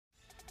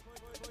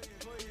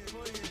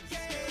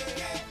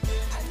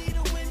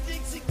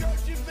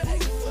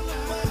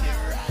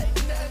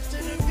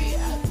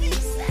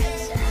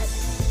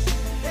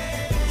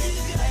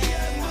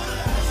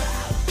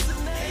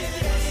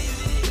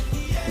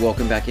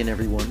Welcome back in,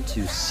 everyone, to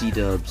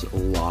CDubs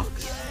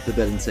Locks, the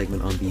betting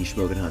segment on the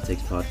Shmokin Hot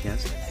Takes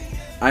podcast.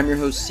 I'm your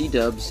host,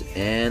 CDubs,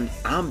 and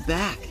I'm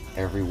back,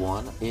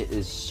 everyone. It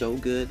is so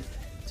good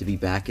to be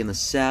back in the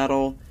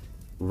saddle,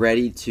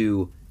 ready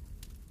to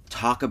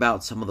talk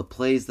about some of the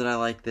plays that I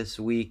like this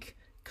week,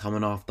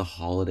 coming off the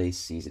holiday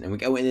season.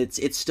 And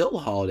it's still a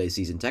holiday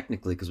season,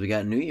 technically, because we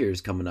got New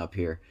Year's coming up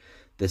here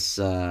this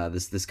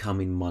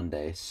coming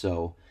Monday.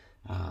 So,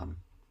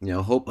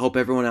 hope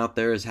everyone out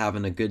there is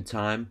having a good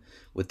time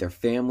with their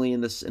family in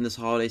this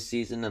holiday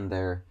season, and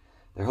they're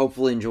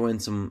hopefully enjoying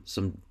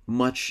some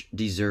much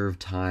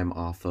deserved time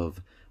off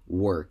of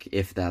work,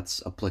 if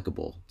that's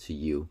applicable to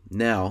you.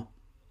 Now,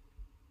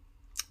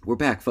 we're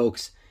back,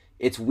 folks.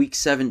 It's week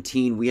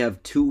 17. We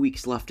have 2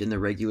 weeks left in the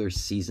regular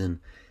season.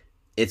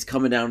 It's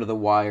coming down to the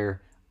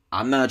wire.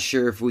 I'm not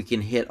sure if we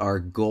can hit our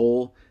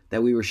goal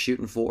that we were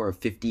shooting for of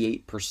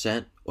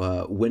 58%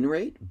 win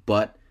rate,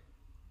 but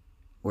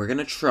we're going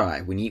to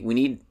try. We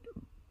need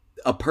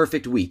a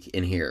perfect week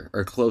in here,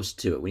 or close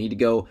to it. We need to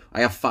go.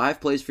 I have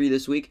 5 plays for you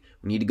this week.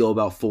 We need to go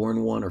about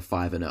 4-1 or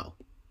 5-0.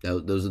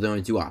 Those are the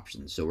only 2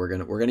 options. So we're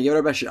gonna give it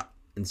our best shot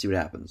and see what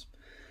happens.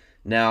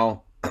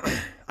 Now,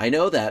 I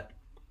know that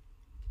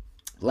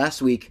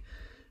last week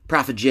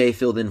Prophet Jay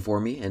filled in for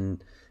me,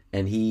 and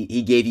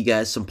he gave you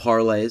guys some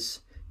parlays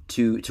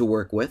to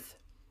work with.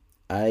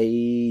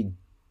 I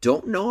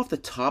don't know off the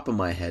top of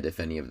my head if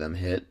any of them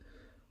hit.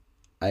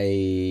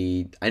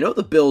 I know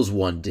the Bills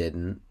one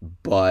didn't,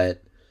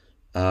 but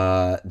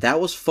that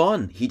was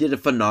fun. He did a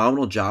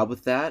phenomenal job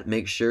with that.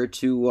 Make sure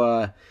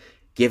to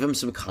give him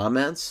some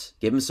comments,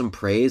 give him some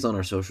praise on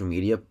our social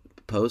media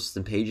posts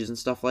and pages and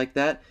stuff like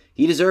that.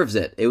 He deserves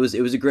it. It was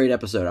a great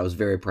episode. I was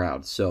very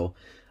proud. So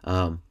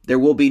there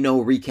will be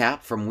no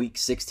recap from week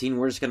 16.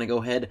 We're just going to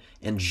go ahead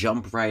and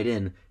jump right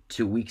in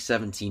to week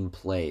 17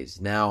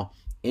 plays. Now,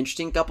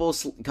 interesting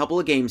couple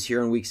of games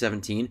here in week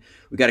 17.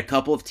 We got a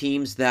couple of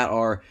teams that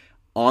are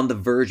on the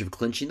verge of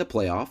clinching the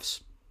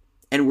playoffs,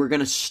 and we're going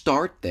to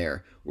start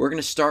there. We're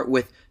going to start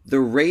with the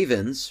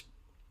Ravens,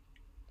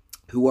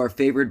 who are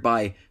favored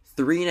by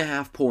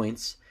 3.5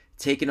 points,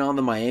 taking on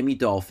the Miami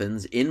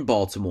Dolphins in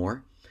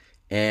Baltimore,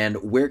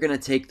 and we're going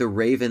to take the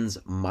Ravens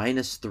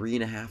minus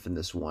 3.5 in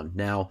this one.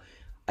 Now,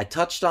 I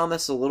touched on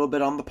this a little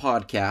bit on the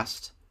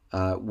podcast,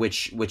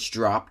 which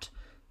dropped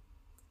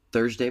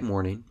Thursday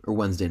morning or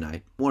Wednesday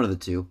night, one of the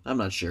two. I'm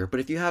not sure, but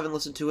if you haven't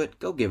listened to it,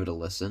 go give it a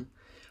listen.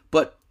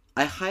 But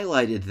I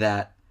highlighted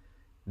that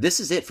this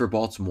is it for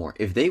Baltimore.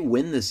 If they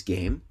win this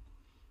game,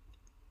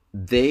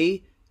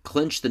 they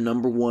clinch the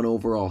number 1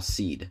 overall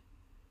seed.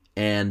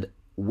 And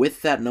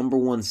with that number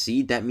 1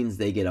 seed, that means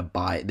they get a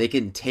bye. They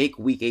can take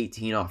week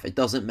 18 off. It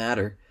doesn't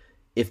matter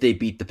if they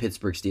beat the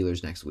Pittsburgh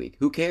Steelers next week.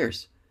 Who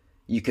cares?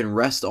 You can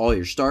rest all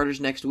your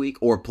starters next week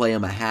or play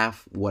them a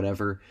half,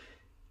 whatever.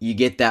 You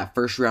get that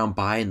first round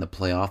bye in the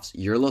playoffs.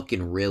 You're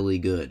looking really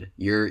good.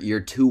 You're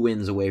 2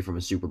 wins away from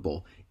a Super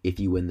Bowl if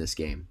you win this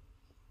game.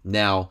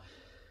 Now,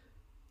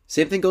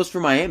 same thing goes for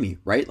Miami,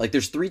 right? Like,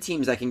 there's 3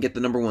 teams that can get the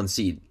number 1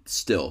 seed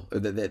still.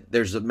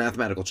 There's a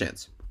mathematical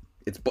chance.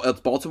 It's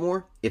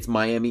Baltimore, it's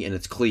Miami, and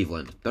it's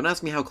Cleveland. Don't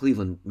ask me how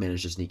Cleveland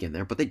managed to sneak in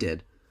there, but they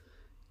did.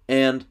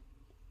 And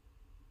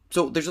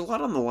so there's a lot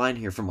on the line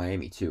here for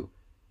Miami, too.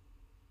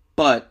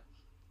 But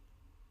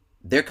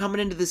they're coming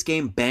into this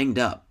game banged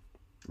up.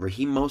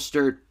 Raheem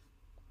Mostert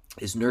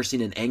is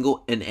nursing an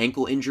ankle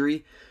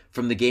injury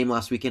from the game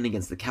last weekend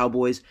against the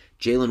Cowboys.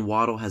 Jalen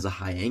Waddle has a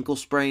high ankle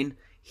sprain.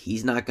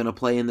 He's not going to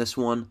play in this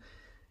one.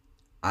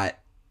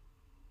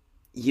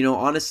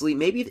 Honestly,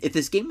 maybe if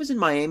this game was in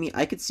Miami,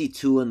 I could see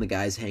Tua and the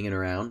guys hanging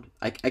around.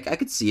 I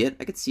could see it.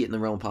 I could see it in the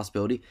realm of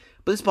possibility.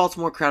 But this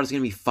Baltimore crowd is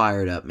going to be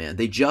fired up, man.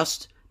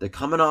 They're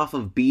coming off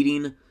of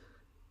beating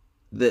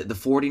the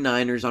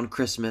 49ers on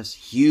Christmas.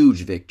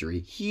 Huge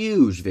victory.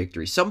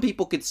 Some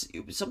people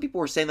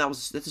were saying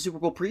that's a Super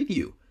Bowl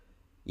preview,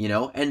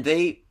 and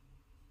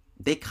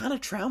they kind of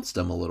trounced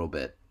them a little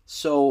bit.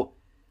 So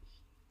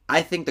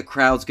I think the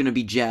crowd's going to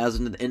be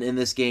jazzed in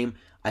this game.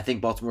 I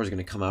think Baltimore's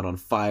going to come out on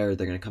fire.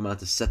 They're going to come out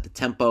to set the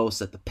tempo,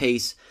 set the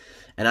pace.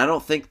 And I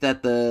don't think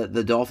that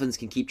the Dolphins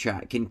can keep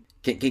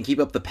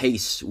up the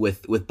pace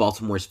with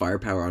Baltimore's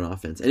firepower on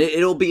offense. And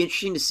it'll be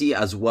interesting to see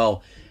as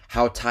well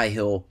how Ty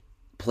Hill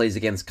plays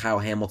against Kyle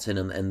Hamilton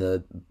and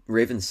the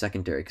Ravens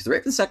secondary. Because the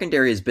Ravens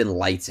secondary has been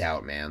lights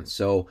out, man.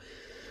 So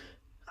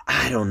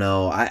I don't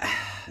know.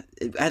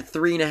 At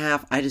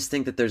 3.5, I just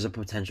think that there's a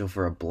potential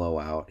for a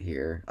blowout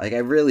here. Like, I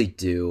really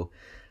do.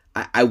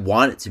 I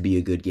want it to be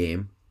a good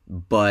game,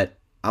 but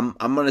I'm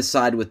going to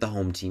side with the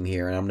home team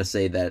here, and I'm going to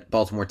say that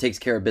Baltimore takes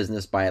care of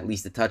business by at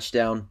least a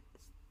touchdown.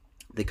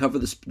 They cover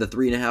the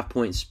 3.5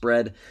 point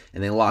spread,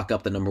 and they lock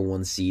up the number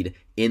 1 seed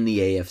in the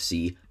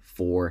AFC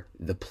for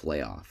the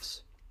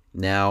playoffs.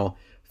 Now,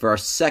 for our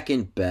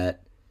second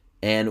bet,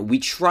 and we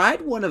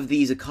tried one of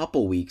these a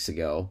couple weeks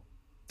ago,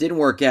 didn't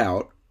work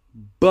out,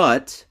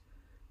 but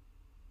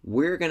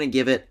we're going to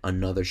give it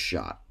another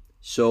shot.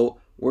 So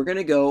we're going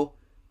to go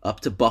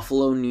up to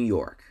Buffalo, New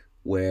York,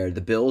 where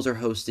the Bills are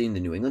hosting the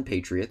New England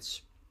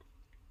Patriots.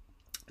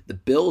 The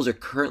Bills are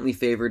currently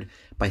favored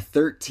by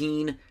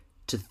 13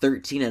 to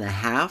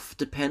 13.5,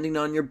 depending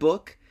on your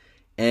book.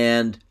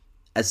 And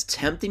as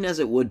tempting as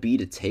it would be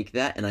to take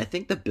that, and I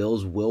think the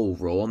Bills will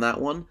roll on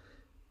that one,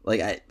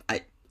 like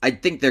I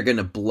think they're going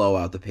to blow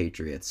out the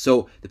Patriots.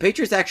 So the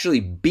Patriots actually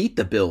beat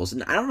the Bills,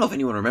 and I don't know if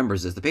anyone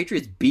remembers this. The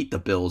Patriots beat the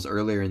Bills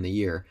earlier in the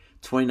year,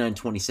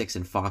 29-26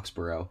 in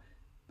Foxborough.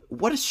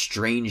 What a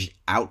strange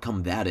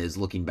outcome that is,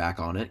 looking back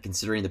on it,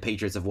 considering the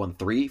Patriots have won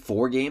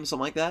 3-4 games,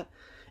 something like that,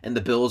 and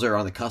the Bills are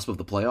on the cusp of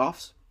the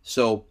playoffs.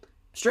 So,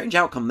 strange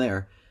outcome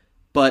there.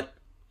 But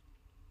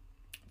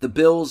the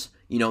Bills,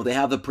 they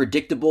have the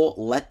predictable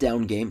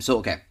letdown game. So,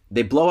 okay,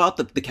 they blow out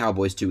the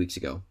Cowboys 2 weeks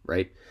ago,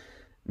 right?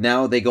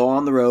 Now they go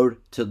on the road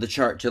to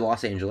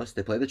Los Angeles.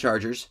 They play the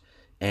Chargers,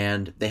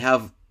 and they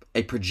have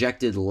a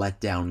projected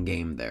letdown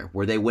game there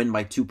where they win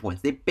by 2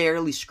 points. They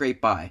barely scrape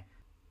by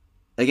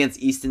against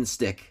Easton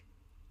Stick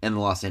and the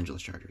Los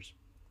Angeles Chargers.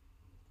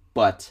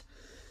 But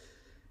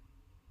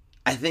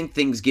I think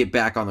things get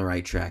back on the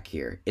right track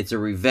here. It's a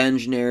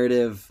revenge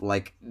narrative.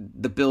 Like,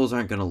 the Bills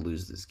aren't going to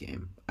lose this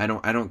game. I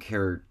don't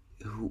care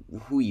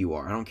who you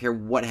are. I don't care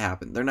what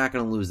happened. They're not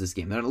going to lose this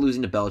game. They're not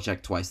losing to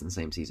Belichick twice in the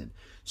same season.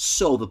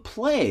 So the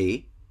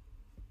play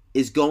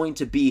is going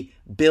to be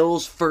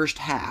Bills first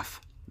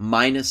half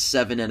minus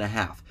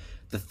 7.5.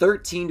 The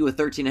 13 to a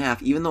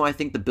 13.5, even though I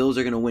think the Bills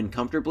are going to win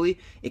comfortably,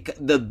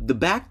 the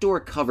backdoor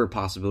cover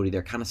possibility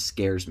there kind of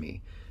scares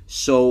me.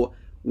 So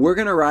we're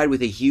going to ride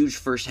with a huge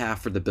first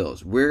half for the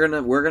Bills. We're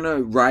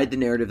gonna ride the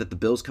narrative that the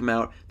Bills come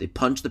out, they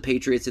punch the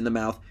Patriots in the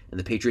mouth, and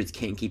the Patriots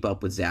can't keep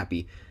up with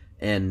Zappy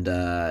and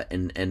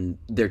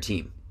their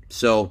team.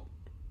 So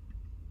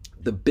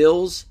the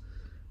Bills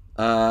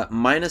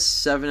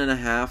minus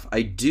 7.5.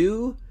 I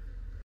do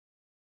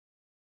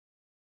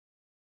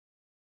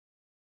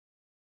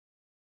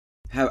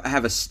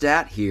have a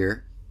stat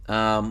here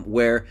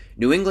where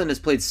New England has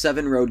played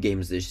 7 road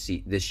games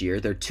this year.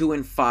 They're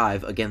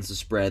 2-5 against the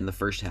spread in the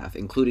first half,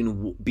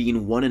 including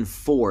being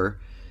 1-4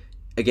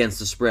 against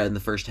the spread in the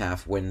first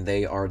half when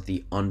they are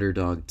the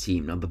underdog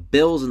team. Now the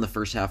Bills in the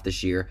first half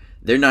this year,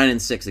 they're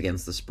 9-6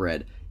 against the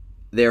spread.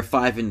 They're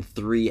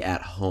 5-3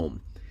 at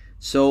home.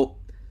 So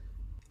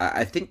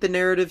I think the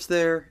narrative's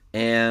there,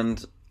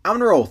 and I'm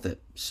gonna roll with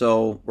it.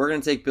 So we're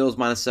gonna take Bills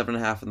minus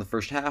 7.5 in the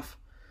first half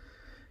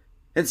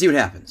and see what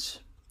happens.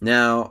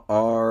 Now,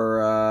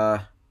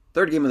 our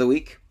third game of the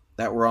week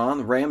that we're on,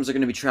 the Rams are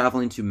going to be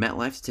traveling to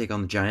MetLife to take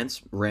on the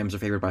Giants. Rams are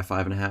favored by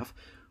 5.5.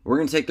 We're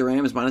going to take the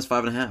Rams minus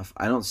 5.5.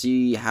 I don't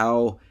see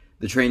how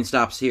the train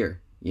stops here.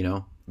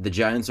 The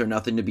Giants are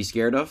nothing to be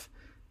scared of.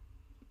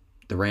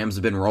 The Rams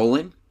have been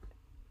rolling.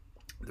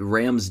 The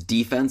Rams'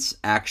 defense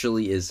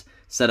actually is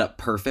set up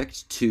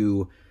perfect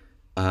to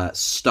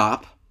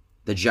stop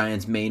the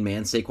Giants' main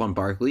man, Saquon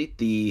Barkley.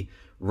 The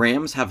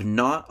Rams have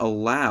not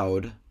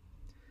allowed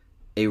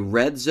a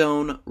red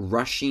zone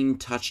rushing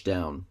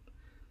touchdown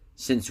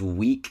since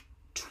week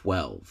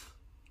 12.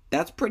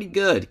 That's pretty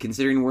good,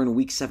 considering we're in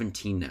week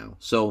 17 now.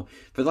 So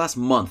for the last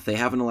month, they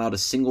haven't allowed a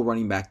single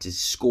running back to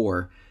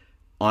score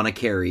on a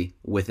carry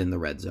within the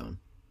red zone.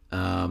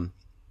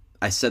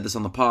 I said this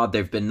on the pod.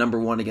 They've been number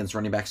 1 against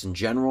running backs in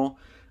general,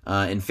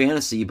 in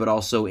fantasy, but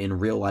also in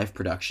real life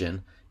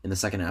production in the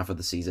second half of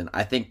the season.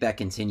 I think that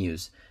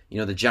continues.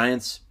 The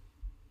Giants,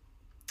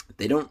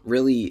 they don't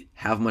really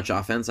have much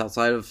offense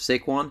outside of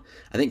Saquon.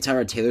 I think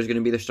Tyrod Taylor's going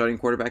to be their starting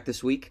quarterback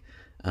this week.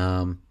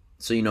 So,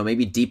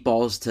 maybe deep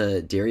balls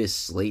to Darius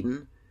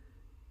Slayton.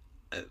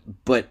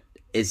 But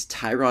is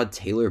Tyrod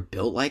Taylor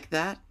built like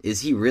that?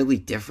 Is he really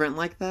different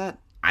like that?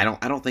 I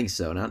don't think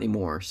so. Not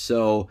anymore.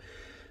 So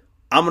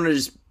I'm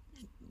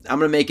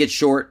gonna make it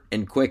short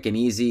and quick and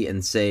easy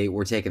and say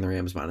we're taking the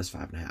Rams minus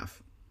 5.5.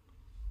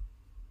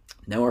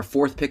 Now our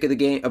fourth pick of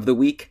the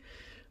week.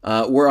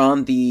 We're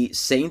on the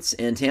Saints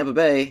and Tampa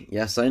Bay.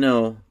 Yes, I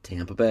know,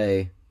 Tampa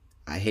Bay.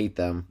 I hate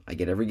them. I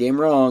get every game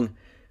wrong.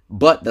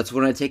 But that's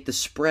when I take the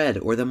spread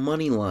or the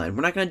money line.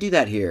 We're not going to do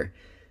that here.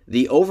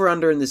 The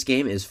over-under in this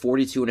game is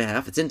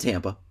 42.5. It's in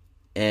Tampa.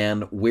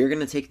 And we're going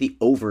to take the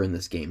over in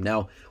this game.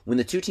 Now, when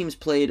the two teams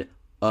played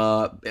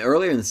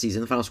earlier in the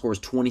season, the final score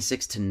was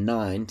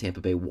 26-9. Tampa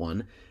Bay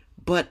won.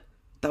 But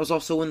that was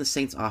also when the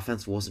Saints'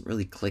 offense wasn't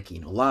really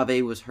clicking.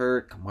 Olave was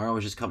hurt. Kamara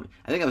was just coming.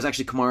 I think that was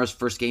actually Kamara's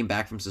first game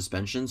back from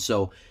suspension.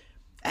 So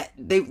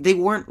they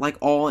weren't like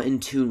all in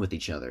tune with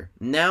each other.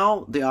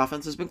 Now the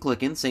offense has been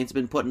clicking. Saints have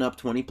been putting up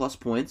 20-plus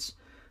points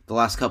the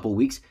last couple of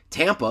weeks.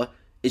 Tampa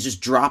is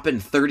just dropping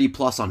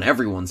 30-plus on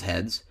everyone's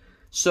heads.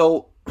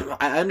 So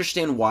I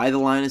understand why the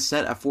line is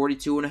set at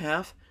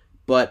 42.5.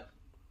 But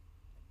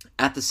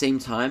at the same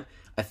time,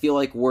 I feel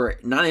like we're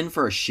not in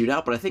for a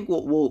shootout, but I think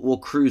we'll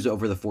cruise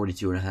over the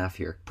 42.5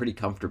 here pretty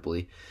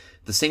comfortably.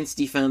 The Saints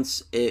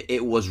defense,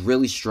 it was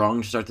really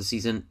strong to start the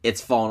season.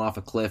 It's fallen off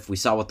a cliff. We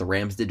saw what the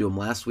Rams did to them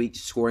last week,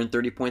 scoring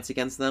 30 points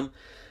against them.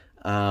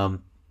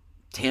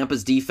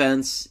 Tampa's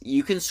defense,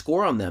 you can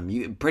score on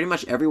them. Pretty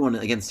much everyone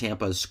against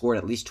Tampa has scored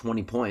at least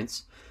 20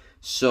 points.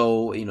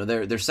 So,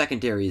 their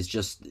secondary is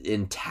just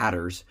in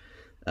tatters.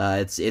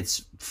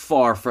 It's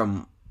far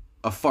from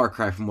a far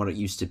cry from what it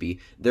used to be.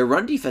 Their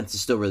run defense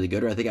is still really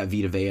good. Right? They got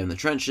Vita Vea in the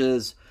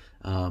trenches.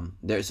 So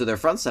their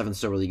front seven's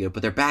still really good,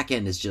 but their back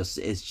end is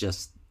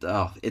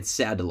it's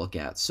sad to look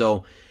at.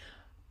 So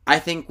I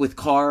think with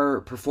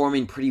Carr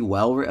performing pretty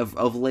well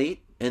of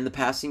late in the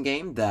passing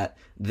game, that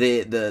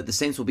the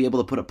Saints will be able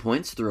to put up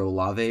points through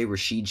Olave,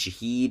 Rashid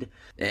Shaheed,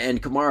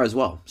 and Kamara as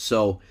well.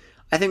 So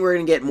I think we're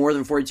going to get more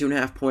than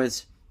 42.5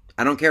 points.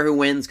 I don't care who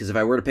wins, because if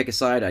I were to pick a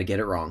side, I'd get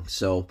it wrong.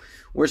 So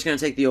we're just going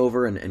to take the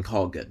over and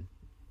call it good.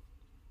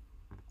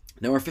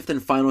 Now our fifth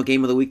and final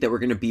game of the week that we're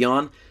going to be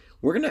on,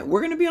 we're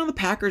gonna be on the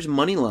Packers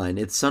money line.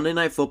 It's Sunday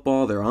Night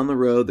Football. They're on the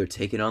road. They're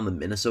taking on the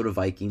Minnesota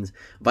Vikings.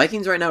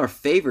 Vikings right now are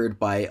favored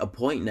by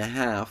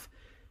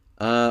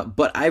 1.5.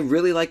 But I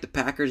really like the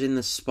Packers in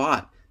this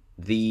spot.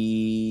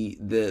 The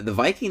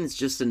Vikings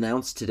just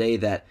announced today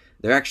that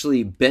they're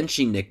actually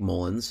benching Nick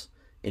Mullins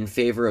in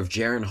favor of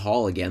Jaron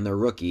Hall again, their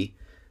rookie.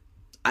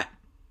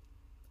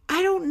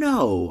 I don't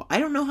know. I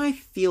don't know how I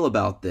feel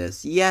about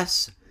this.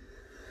 Yes.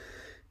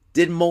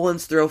 Did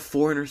Mullins throw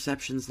 4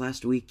 interceptions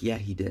last week? Yeah,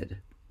 he did.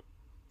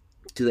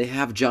 Do they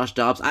have Josh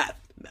Dobbs? I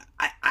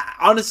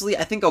honestly,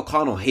 I think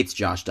O'Connell hates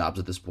Josh Dobbs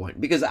at this point,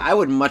 because I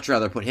would much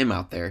rather put him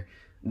out there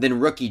than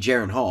rookie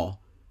Jaron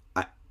Hall.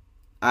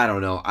 I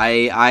don't know.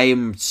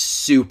 I'm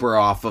super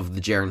off of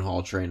the Jaron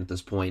Hall train at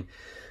this point.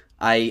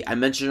 I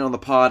mentioned it on the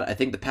pod. I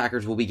think the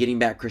Packers will be getting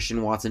back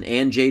Christian Watson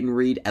and Jaden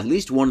Reed, at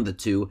least one of the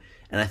two,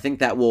 and I think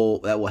that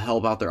will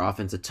help out their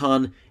offense a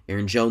ton.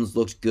 Aaron Jones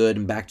looked good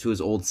and back to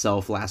his old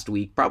self last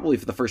week, probably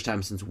for the first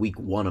time since week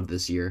 1 of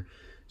this year.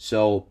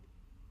 So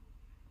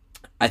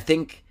I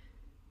think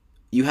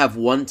you have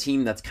one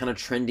team that's kind of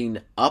trending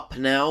up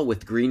now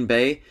with Green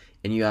Bay,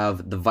 and you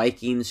have the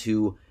Vikings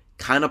who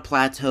kind of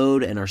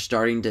plateaued and are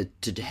starting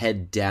to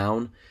head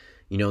down.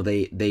 You know,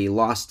 they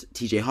lost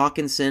TJ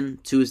Hawkinson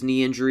to his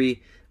knee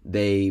injury.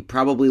 They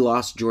probably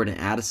lost Jordan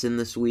Addison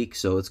this week,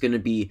 so it's going to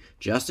be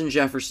Justin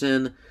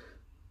Jefferson,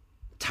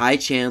 Ty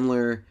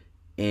Chandler,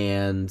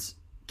 and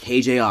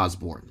KJ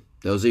Osborne.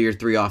 Those are your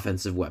 3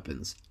 offensive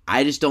weapons.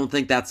 I just don't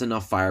think that's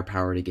enough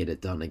firepower to get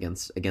it done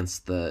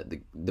against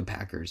the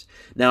Packers.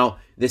 Now,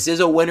 this is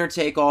a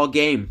winner-take-all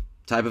game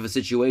type of a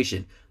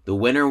situation. The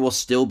winner will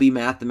still be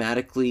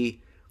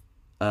mathematically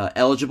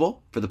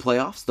eligible for the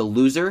playoffs. The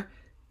loser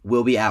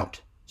will be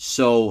out.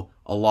 So,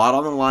 a lot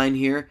on the line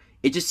here.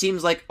 It just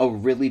seems like a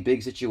really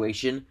big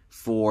situation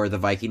for the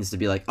Vikings to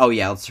be like, oh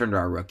yeah, let's turn to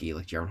our rookie,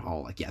 like Jaron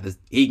Hall. Like, yeah,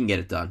 he can get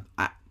it done.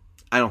 I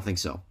don't think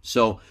so.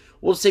 So,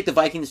 we'll just take the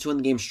Vikings to win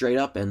the game straight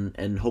up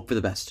and hope for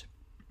the best.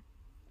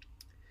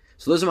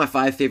 So those are my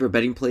 5 favorite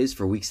betting plays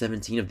for Week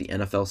 17 of the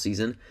NFL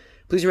season.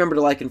 Please remember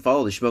to like and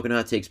follow the Shmokin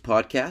Hot Takes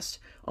podcast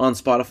on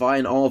Spotify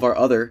and all of our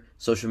other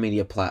social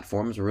media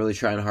platforms. We're really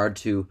trying hard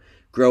to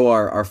grow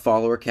our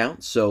follower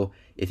count. So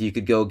if you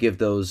could go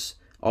give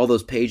all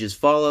those pages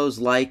follows,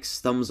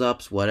 likes, thumbs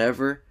ups,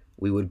 whatever,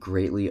 we would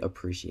greatly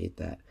appreciate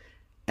that.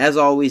 As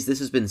always, this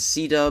has been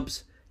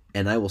CDubs,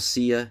 and I will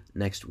see you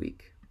next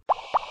week.